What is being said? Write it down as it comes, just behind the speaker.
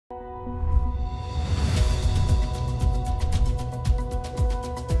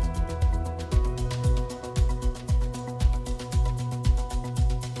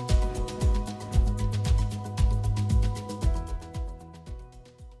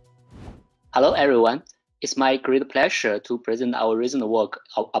Hello everyone, it's my great pleasure to present our recent work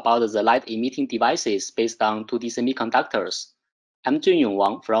about the light-emitting devices based on 2D semiconductors. I'm Junyong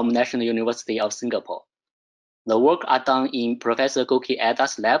Wang from National University of Singapore. The work are done in Professor Goki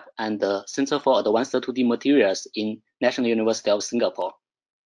Ada's lab and the Center for Advanced 2D Materials in National University of Singapore.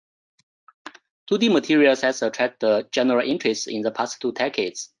 2D materials has attracted general interest in the past 2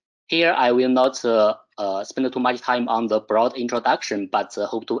 decades. Here, I will not spend too much time on the broad introduction, but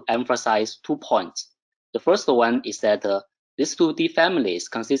hope to emphasize 2 points. The first one is that these 2D families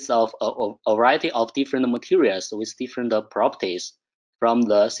consist of a variety of different materials with different properties, from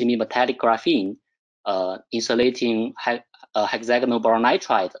the semi-metallic graphene, insulating hexagonal boron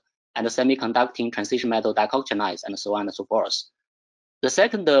nitride, and semiconducting transition metal dicoxygenase, and so on and so forth. The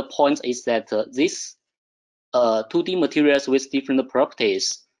second point is that these 2D materials with different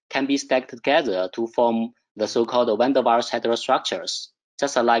properties can be stacked together to form the so-called van der Waals heterostructures,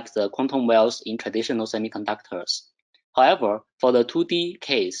 just like the quantum wells in traditional semiconductors. However, for the 2D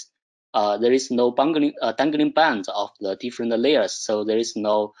case, there is no dangling band of the different layers, so there is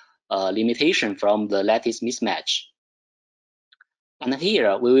no limitation from the lattice mismatch. And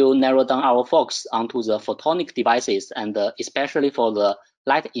here, we will narrow down our focus onto the photonic devices and especially for the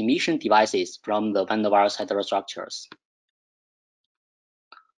light emission devices from the van der Waals heterostructures.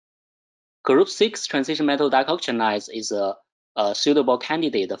 Group 6 transition metal dicoxygenase is a suitable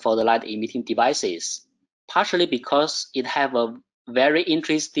candidate for the light emitting devices, partially because it have a very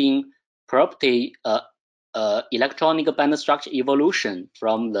interesting property, electronic band structure evolution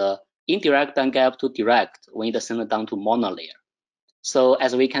from the indirect band gap to direct when it descends down to monolayer. So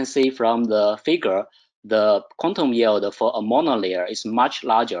as we can see from the figure, the quantum yield for a monolayer is much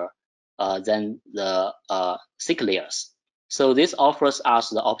larger than the thick layers. So this offers us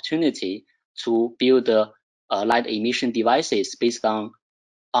the opportunity to build light emission devices based on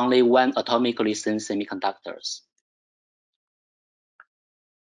only one atomically thin semiconductors.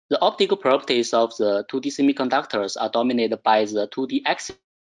 The optical properties of the 2D semiconductors are dominated by the 2D exciton,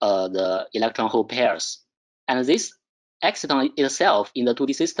 the electron-hole pairs. And this exciton itself in the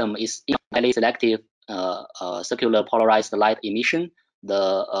 2D system is highly selective circular polarized light emission,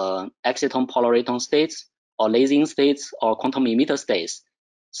 the exciton polariton states, or lasing states, or quantum emitter states.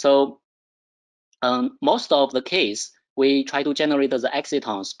 So most of the case, we try to generate the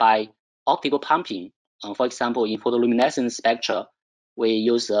excitons by optical pumping. For example, in photoluminescence spectra, we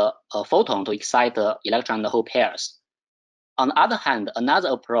use a photon to excite the electron and hole pairs. On the other hand, another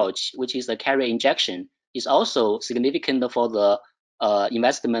approach, which is the carrier injection, is also significant for the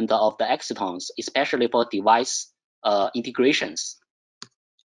investment of the excitons, especially for device integrations.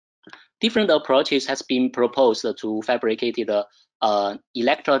 Different approaches has been proposed to fabricate the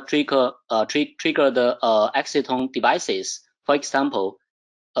electro-triggered exciton devices. For example,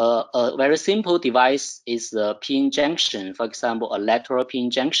 a very simple device is the pin junction, for example, a lateral pin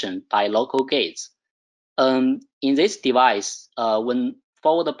junction by local gates. In this device, when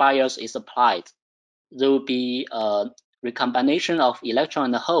forward bias is applied, there will be a recombination of electron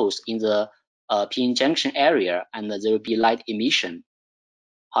and holes in the pin junction area, and there will be light emission.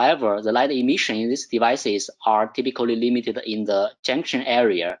 However, the light emission in these devices are typically limited in the junction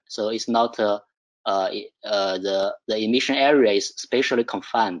area, so it's not the emission area is spatially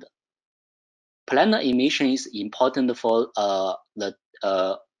confined. Planar emission is important for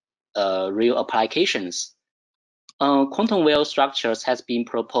the real applications. Quantum well structures has been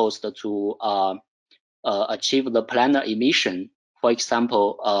proposed to achieve the planar emission. For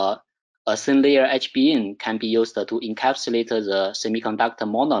example, a thin layer HBN can be used to encapsulate the semiconductor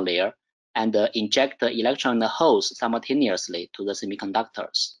monolayer and inject the electron and holes simultaneously to the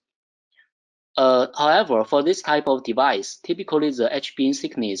semiconductors. However, for this type of device, typically the HBN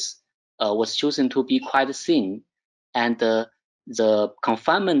thickness was chosen to be quite thin, and the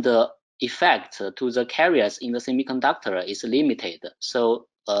confinement effect to the carriers in the semiconductor is limited. So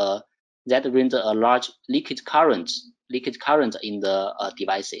that renders a large leakage current in the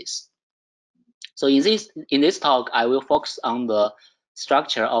devices. So in this talk, I will focus on the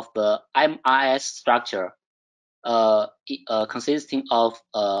structure of the MRS structure, consisting of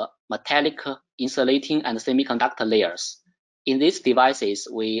metallic, insulating, and semiconductor layers. In these devices,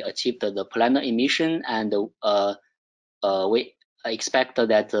 we achieved the planar emission, and we expect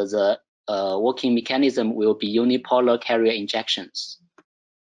that the working mechanism will be unipolar carrier injections.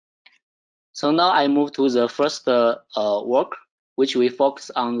 So now I move to the first work, which we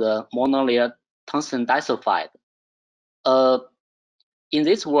focus on the monolayer tungsten disulfide. In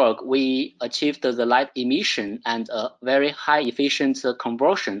this work, we achieved the light emission and a very high efficient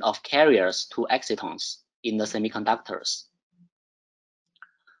conversion of carriers to excitons in the semiconductors.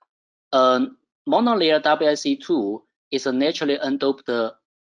 A monolayer WSE2 is a naturally undoped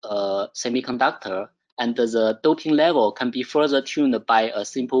semiconductor, and the doping level can be further tuned by a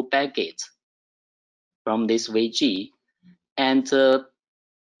simple backgate from this VG. And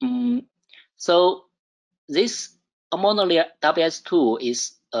so this monolayer WS2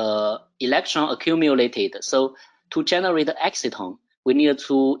 is electron accumulated. So to generate exciton, we need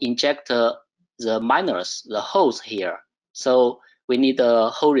to inject the minors, the holes here. So we need a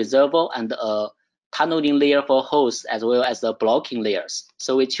hole reservoir and a tunneling layer for holes as well as the blocking layers.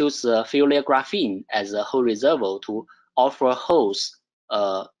 So we choose fuel layer graphene as a hole reservoir to offer holes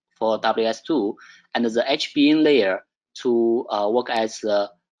for WS2, and the HBN layer to work as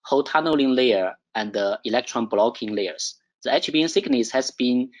the hole tunneling layer and the electron blocking layers. The HBN thickness has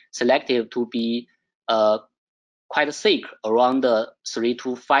been selected to be quite thick, around 3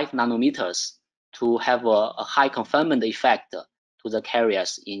 to 5 nanometers, to have a high confinement effect to the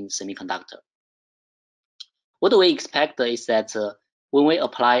carriers in semiconductor. What we expect is that when we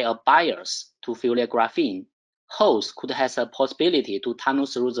apply a bias to fuel layer graphene, holes could have a possibility to tunnel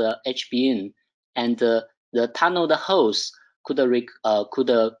through the HBN, and the tunneled holes could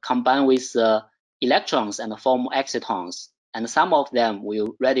combine with electrons and form excitons, and some of them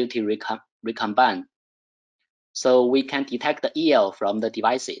will readily recombine. So we can detect the EL from the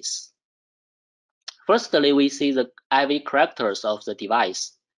devices. Firstly, we see the IV characters of the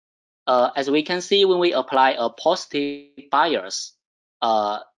device. As we can see, when we apply a positive bias,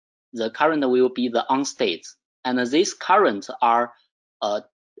 the current will be the on state, and these currents are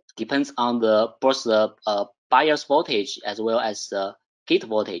depends on both the bias voltage as well as the gate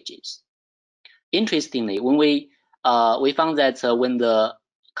voltages. Interestingly, when we found that when the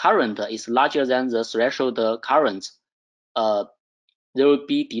current is larger than the threshold current, there will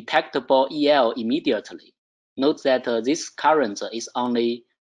be detectable EL immediately. Note that this current is only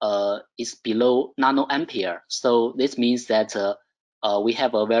is below nanoampere, so this means that we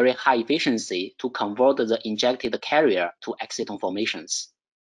have a very high efficiency to convert the injected carrier to exciton formations.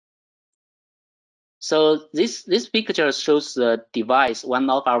 So this picture shows the device, one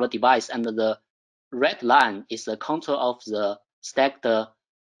of our device, and the red line is the contour of the stacked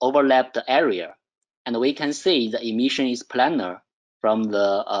overlapped area, and we can see the emission is planar from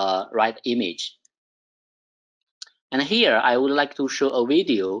the right image. And here I would like to show a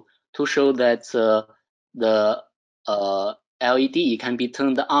video to show that the LED can be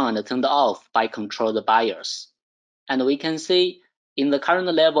turned on and turned off by controlled bias. And we can see in the current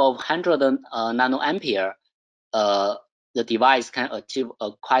level of 100 nanoampere, the device can achieve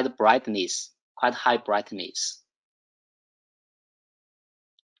a quite high brightness.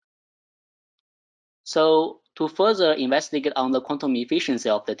 So to further investigate on the quantum efficiency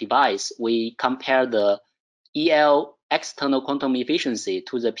of the device, we compare the EL external quantum efficiency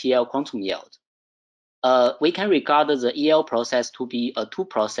to the PL quantum yield. We can regard the EL process to be a two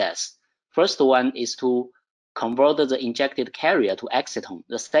process. First one is to convert the injected carrier to exciton.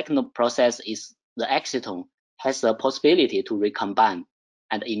 The second process is the exciton has the possibility to recombine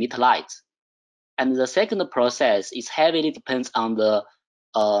and emit light. And the second process is heavily depends on the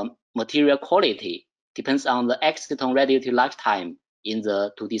material quality, depends on the exciton radiative lifetime in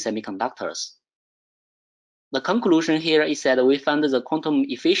the 2D semiconductors. The conclusion here is that we found the quantum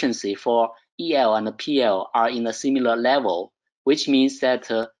efficiency for EL and PL are in a similar level, which means that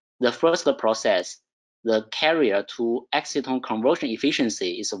the first process, the carrier to exciton conversion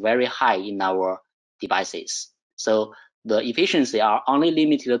efficiency, is very high in our devices. So the efficiency are only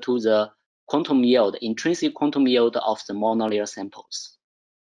limited to the quantum yield, intrinsic quantum yield of the monolayer samples.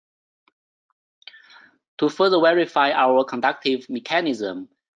 To further verify our conductive mechanism,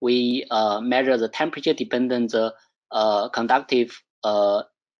 we measure the temperature-dependent conductive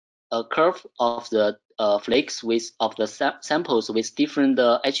curve of the flakes of the samples with different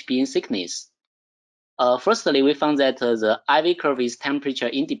HBN thickness. Firstly, we found that the IV curve is temperature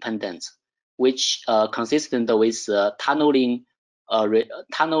independent, which consistent with tunneling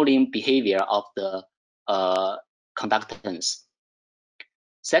behavior of the conductance.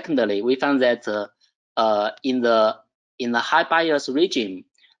 Secondly, we found that in the high bias regime,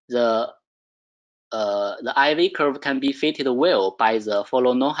 the IV curve can be fitted well by the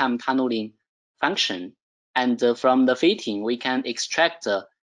Follow-Norham tunneling function, and from the fitting we can extract the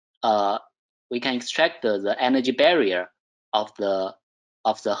energy barrier of the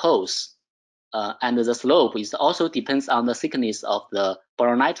holes, and the slope is also depends on the thickness of the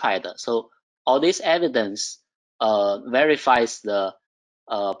boron nitride. So all this evidence verifies the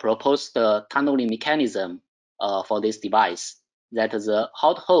proposed tunneling mechanism for this device, that the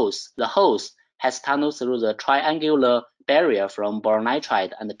hot holes, has tunneled through the triangular barrier from boron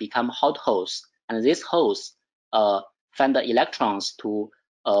nitride and become hot holes, and these holes fan the electrons to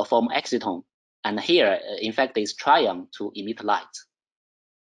form exciton. And here, in fact, is trion to emit light.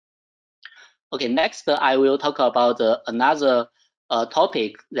 Okay, next I will talk about another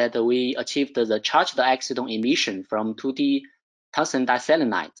topic that we achieved the charged exciton emission from 2D tungsten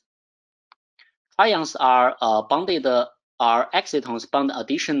diselenide. Trions are excitons bound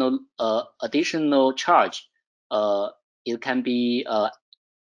additional charge. It can be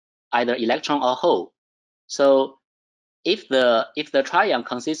either electron or hole. So if the trion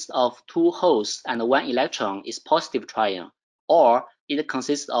consists of 2 holes and 1 electron, is positive trion, or it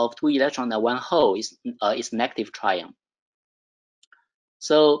consists of 2 electrons and 1 hole, is negative trion.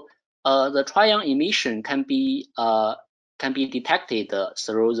 So the trion emission can be detected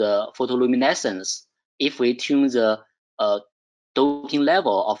through the photoluminescence if we tune the doping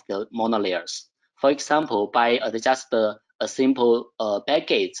level of the monolayers. For example, by adjust a simple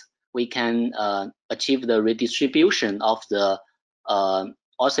backgate, we can achieve the redistribution of the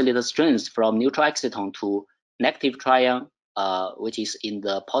oscillator strength from neutral exciton to negative trion, which is in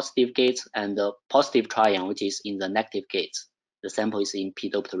the positive gate, and the positive trion, which is in the negative gate. The sample is in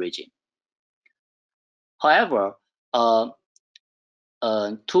p-doped region. However, to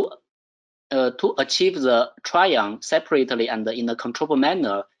achieve the trion separately and in a controllable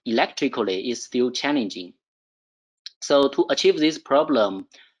manner electrically is still challenging. So to achieve this problem,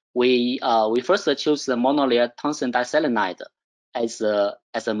 we first choose the monolayer tungsten diselenide as a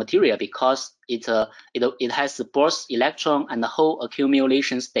material because it has both electron and hole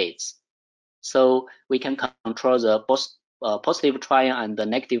accumulation states. So we can control the both positive trion and the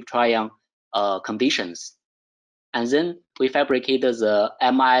negative trion conditions. And then we fabricated the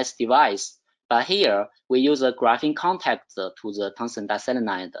MIS device. But here we use a graphene contact to the tungsten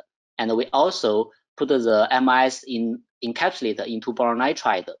diselenide, and we also put the MIS encapsulated into boron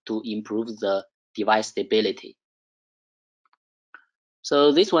nitride to improve the device stability.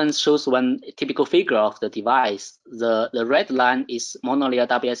 So this one shows one typical figure of the device. The red line is monolayer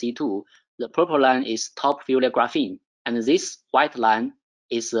WSE2, the purple line is top filler graphene, and this white line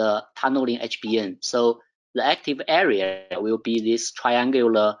is tunneling HBN. So the active area will be this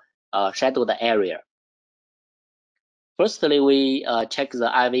triangular shadowed area. Firstly, we check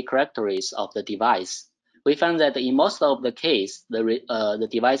the IV characteristics of the device. We found that in most of the case, the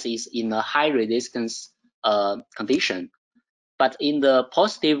device is in a high resistance condition. But in the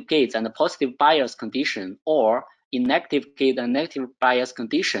positive gate and the positive bias condition, or in negative gate and negative bias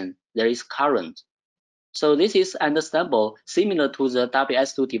condition, there is current. So this is understandable, similar to the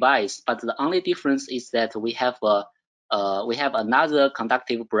WS2 device, but the only difference is that we have another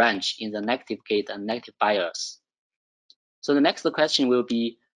conductive branch in the negative gate and negative bias. So the next question will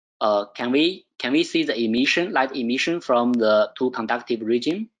be, can we see the emission, light emission from the two conductive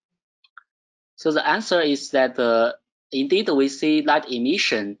region? So the answer is that indeed we see light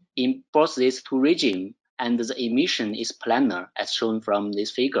emission in both these two regions, and the emission is planar as shown from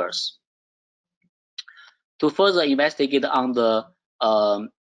these figures. To further investigate on the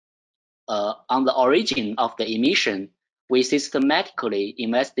origin of the emission, we systematically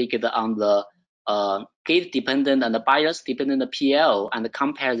investigate on the gate-dependent and the bias-dependent PL and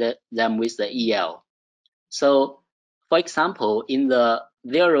compare them with the EL. So, for example, in the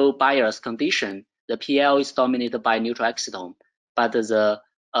zero bias condition, the PL is dominated by neutral exciton, but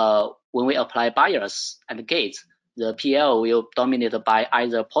when we apply bias and gate, the PL will dominate by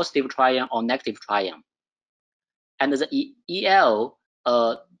either positive trion or negative trion. And the EL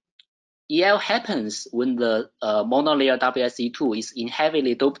happens when the monolayer WSE2 is in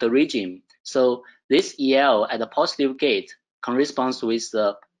heavily doped region. So this EL at the positive gate corresponds with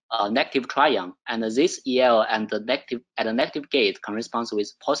the negative trion, and this EL and the negative gate corresponds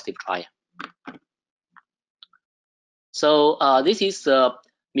with positive trion. So this is the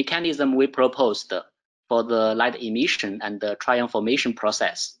mechanism we proposed for the light emission and the trion formation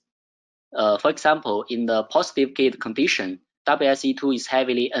process. For example, in the positive gate condition, WSE2 is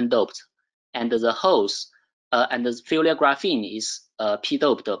heavily undoped, and the holes and the filler graphene is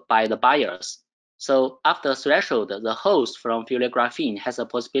p-doped by the bias. So after threshold, the holes from filler graphene has a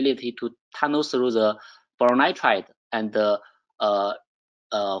possibility to tunnel through the boron nitride and find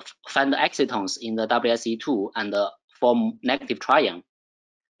the excitons in the WSE2 and form negative trion.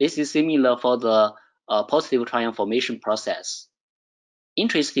 This is similar for the positive trion formation process.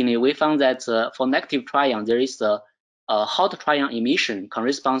 Interestingly, we found that for negative trion, there is a hot trion emission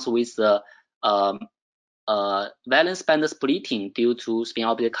corresponds with the valence band splitting due to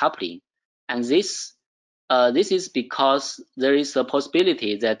spin-orbit coupling, and this is because there is a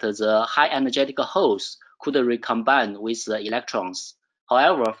possibility that the high energetic holes could recombine with the electrons.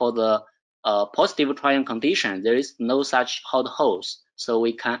 However, for the positive trion condition, there is no such hot holes, so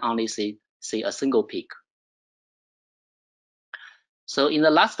we can only see a single peak. So in the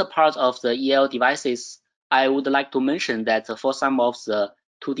last part of the EL devices, I would like to mention that for some of the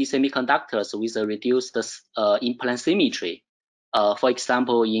 2D semiconductors with a reduced in-plane symmetry, for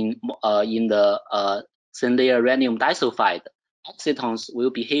example, in the thin layer rhenium disulfide, excitons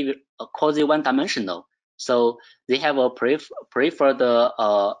will behave quasi one-dimensional. So they have a preferred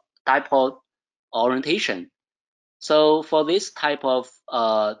dipole orientation. So for this type of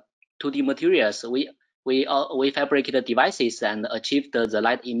 2D materials, we fabricated devices and achieved the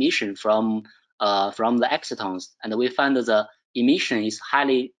light emission from the excitons, and we found the emission is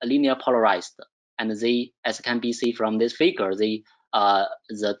highly linear polarized, and they, as can be seen from this figure, the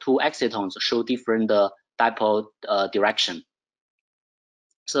two excitons show different dipole direction.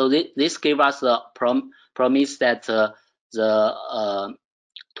 So this gave us a promise that the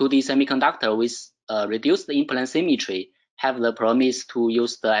 2D semiconductor with reduced in-plane symmetry have the promise to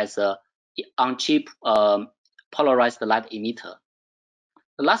use as a on-chip polarized light emitter.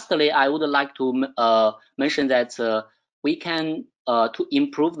 Lastly, I would like to mention that we can to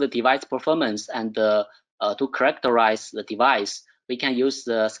improve the device performance and to characterize the device, we can use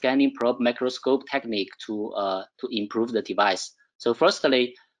the scanning probe microscope technique to improve the device. So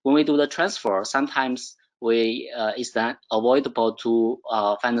firstly, when we do the transfer, sometimes it's then avoidable to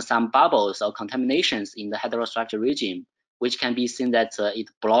find some bubbles or contaminations in the heterostructure region, which can be seen that it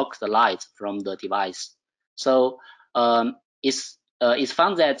blocks the light from the device. So it's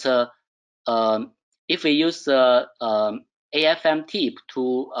found that if we use the AFM tip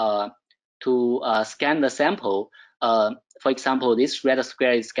to scan the sample, for example, this red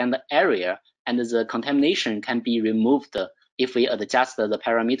square is scan the area, and the contamination can be removed if we adjust the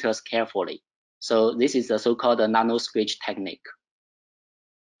parameters carefully. So this is the so-called nano switch technique.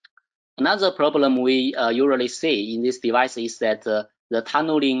 Another problem we usually see in this device is that the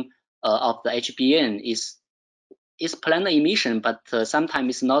tunneling of the HBN is planned emission, but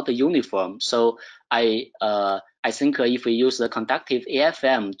sometimes it's not uniform. So I think if we use the conductive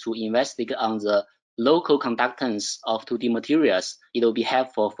AFM to investigate on the local conductance of 2D materials, it will be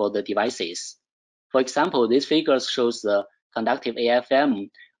helpful for the devices. For example, this figure shows the conductive AFM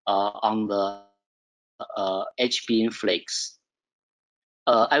on the HBN flakes.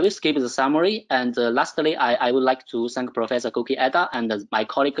 I will skip the summary, and lastly, I would like to thank Professor Koki Eda and my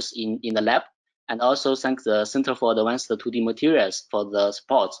colleagues in the lab, and also thank the Center for Advanced 2D Materials for the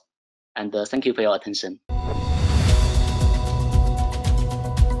support. And thank you for your attention.